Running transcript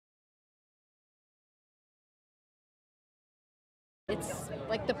It's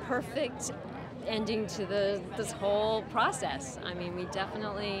like the perfect ending to this whole process. I mean,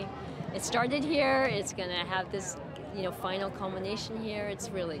 it started here, it's going to have this, final culmination here. It's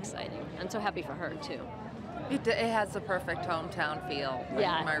really exciting. I'm so happy for her, too. It has the perfect hometown feel.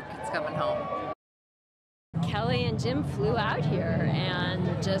 Yeah. Margaret's coming home. Kelly and Jim flew out here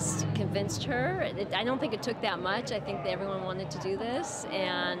and just convinced her. I don't think it took that much. I think that everyone wanted to do this,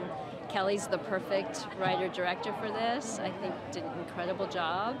 and Kelly's the perfect writer-director for this. I think did an incredible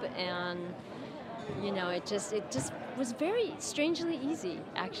job, and it just was very strangely easy,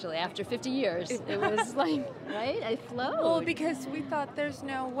 actually. After 50 years, it was like, right? I flowed. Well, because we thought there's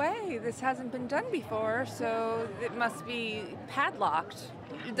no way this hasn't been done before, so it must be padlocked.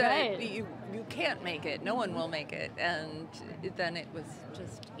 That Right. you can't make it. No one will make it, and then it was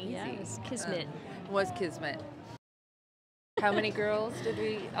just easy. Yeah, it was kismet. It was kismet. How many girls did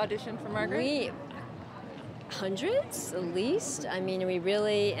we audition for Margaret? Hundreds at least. I mean,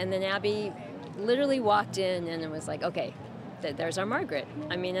 and then Abby literally walked in and it was like, okay, there's our Margaret.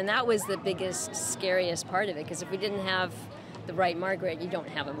 I mean, and that was the biggest, scariest part of it, because if we didn't have the right Margaret, you don't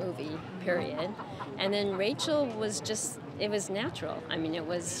have a movie, period. And then Rachel was it was natural. I mean,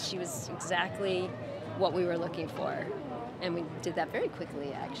 she was exactly what we were looking for. And we did that very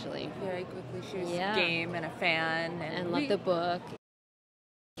quickly, actually. Very quickly. She was game and a fan. And loved the book.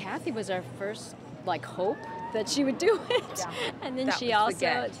 Kathy was our first, hope that she would do it. Yeah. And then that was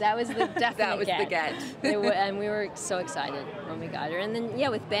the definite That was the get. And we were so excited when we got her. And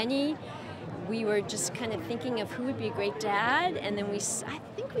then, with Benny, we were just kind of thinking of who would be a great dad. And then I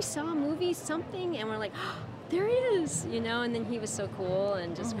think we saw a movie, something, and we're like, oh, there he is, And then he was so cool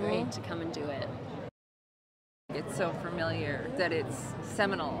and just great to come and do it. It's so familiar that it's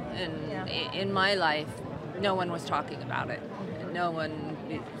seminal. In my life, no one was talking about it.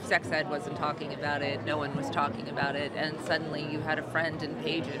 Sex ed wasn't talking about it. No one was talking about it. And suddenly you had a friend in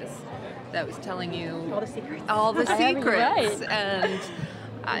Pages that was telling you all the secrets. Right. And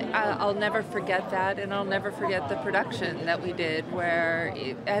I'll never forget that, and I'll never forget the production that we did where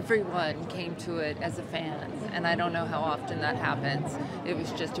everyone came to it as a fan, and I don't know how often that happens. It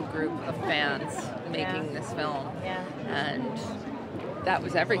was just a group of fans making this film, and that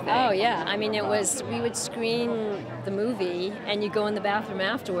was everything. Oh, yeah. I mean, we would screen the movie, and you go in the bathroom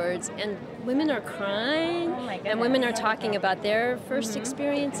afterwards, and women are crying, and women are talking about their first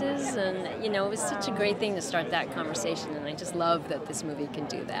experiences, and, it was such a great thing to start that conversation, and I just love that this movie can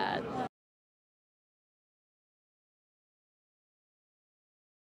do that.